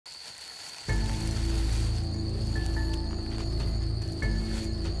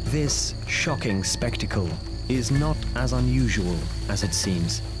This shocking spectacle is not as unusual as it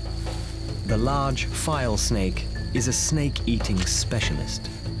seems. The large file snake is a snake-eating specialist.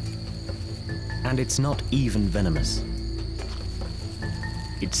 And it's not even venomous.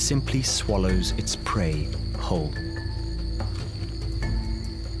 It simply swallows its prey whole.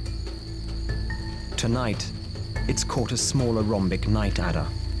 Tonight, it's caught a smaller rhombic night adder,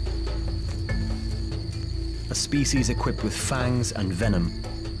 a species equipped with fangs and venom.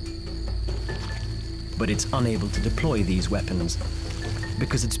 But it's unable to deploy these weapons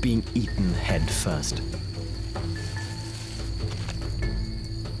because it's being eaten head first.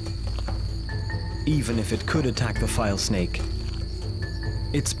 Even if it could attack the file snake,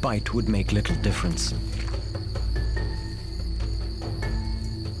 its bite would make little difference.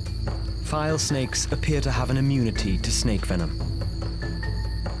 File snakes appear to have an immunity to snake venom.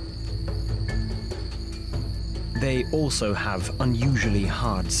 They also have unusually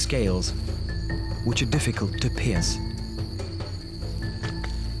hard scales, which are difficult to pierce.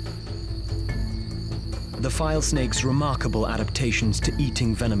 The file snake's remarkable adaptations to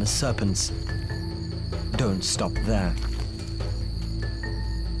eating venomous serpents don't stop there.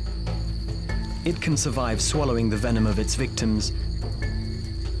 It can survive swallowing the venom of its victims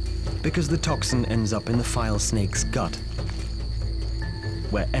because the toxin ends up in the file snake's gut,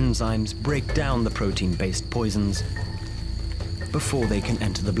 where enzymes break down the protein-based poisons before they can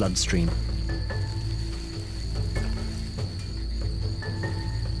enter the bloodstream.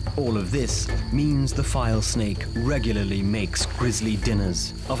 All of this means the file snake regularly makes grisly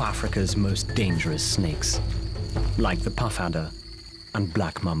dinners of Africa's most dangerous snakes, like the puff adder and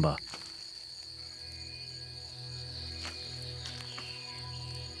black mamba.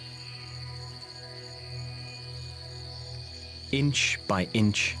 Inch by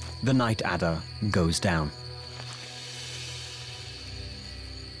inch, the night adder goes down.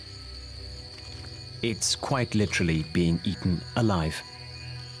 It's quite literally being eaten alive.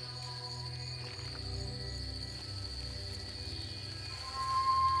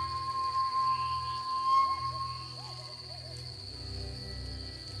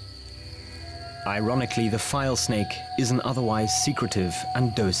 Ironically, the file snake is an otherwise secretive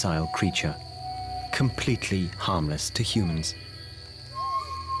and docile creature, completely harmless to humans.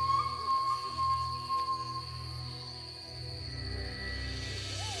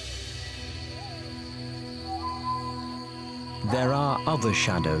 There are other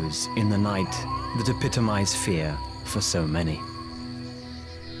shadows in the night that epitomize fear for so many.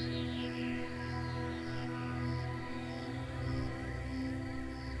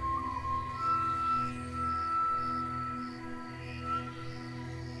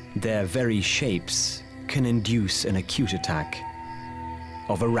 Their very shapes can induce an acute attack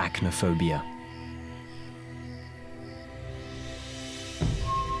of arachnophobia.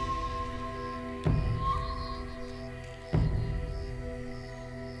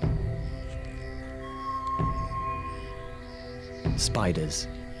 Spiders.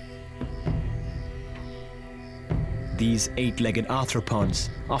 These 8-legged arthropods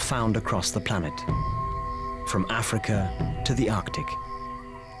are found across the planet, from Africa to the Arctic.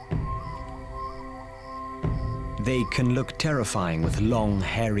 They can look terrifying with long,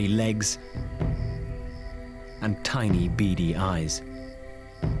 hairy legs and tiny, beady eyes.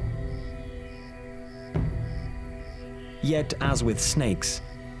 Yet, as with snakes,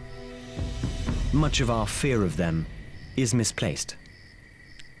 much of our fear of them is misplaced.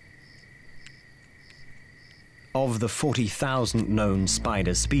 Of the 40,000 known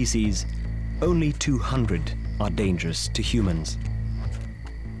spider species, only 200 are dangerous to humans.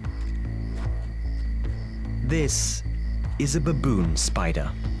 This is a baboon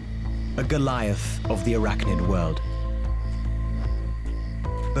spider, a Goliath of the arachnid world.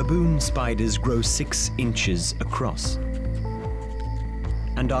 Baboon spiders grow 6 inches across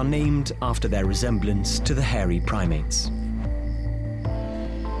and are named after their resemblance to the hairy primates.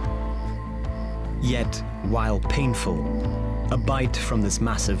 Yet, while painful, a bite from this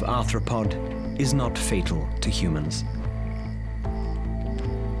massive arthropod is not fatal to humans.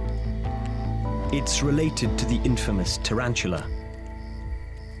 It's related to the infamous tarantula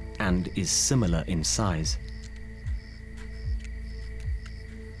and is similar in size.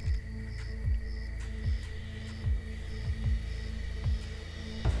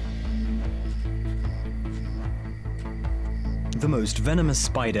 The most venomous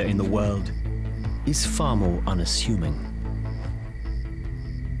spider in the world is far more unassuming.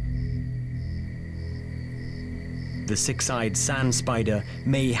 The 6-eyed sand spider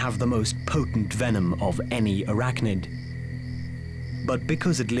may have the most potent venom of any arachnid, but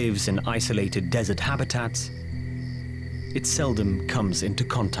because it lives in isolated desert habitats, it seldom comes into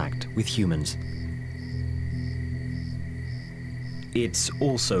contact with humans. It's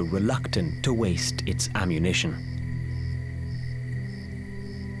also reluctant to waste its ammunition.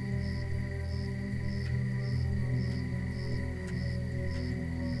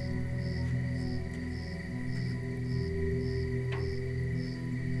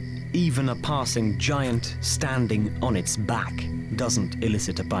 Even a passing giant standing on its back doesn't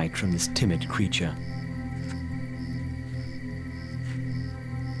elicit a bite from this timid creature.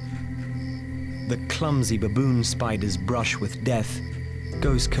 The clumsy baboon spider's brush with death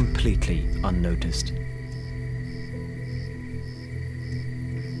goes completely unnoticed.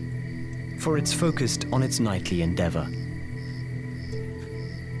 For it's focused on its nightly endeavor.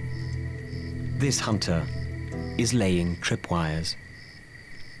 This hunter is laying tripwires.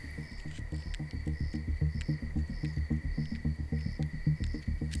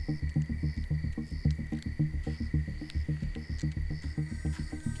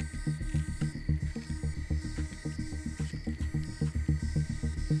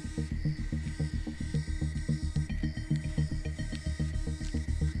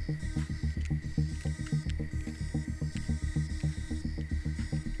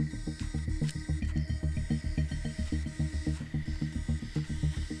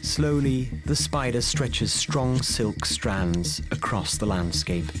 Slowly, the spider stretches strong silk strands across the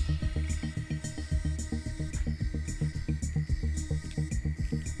landscape.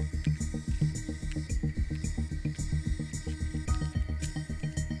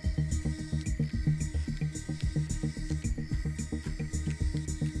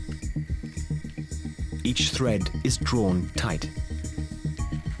 Each thread is drawn tight.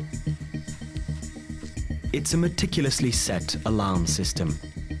 It's a meticulously set alarm system.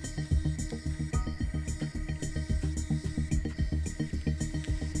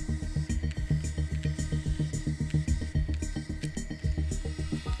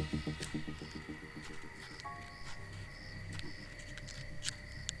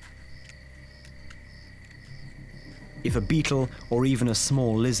 If a beetle or even a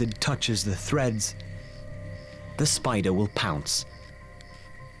small lizard touches the threads, the spider will pounce,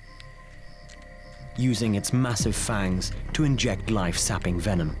 using its massive fangs to inject life-sapping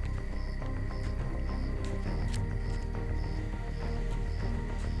venom.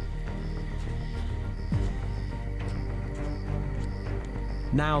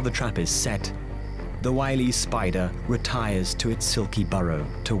 Now the trap is set, the wily spider retires to its silky burrow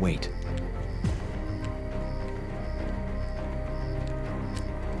to wait.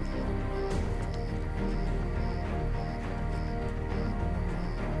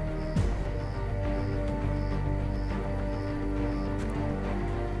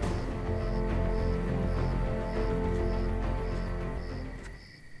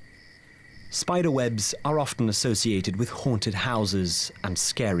 Spider webs are often associated with haunted houses and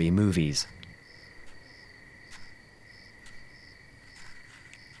scary movies.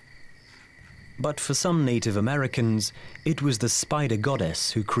 But for some Native Americans, it was the spider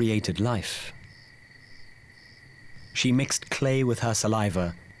goddess who created life. She mixed clay with her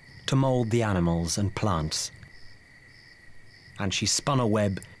saliva to mold the animals and plants. And she spun a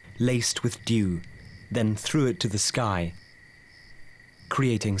web laced with dew, then threw it to the sky,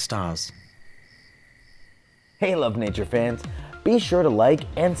 creating stars. Hey Love Nature fans, be sure to like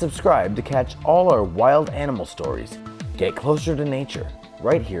and subscribe to catch all our wild animal stories. Get closer to nature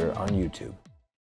right here on YouTube.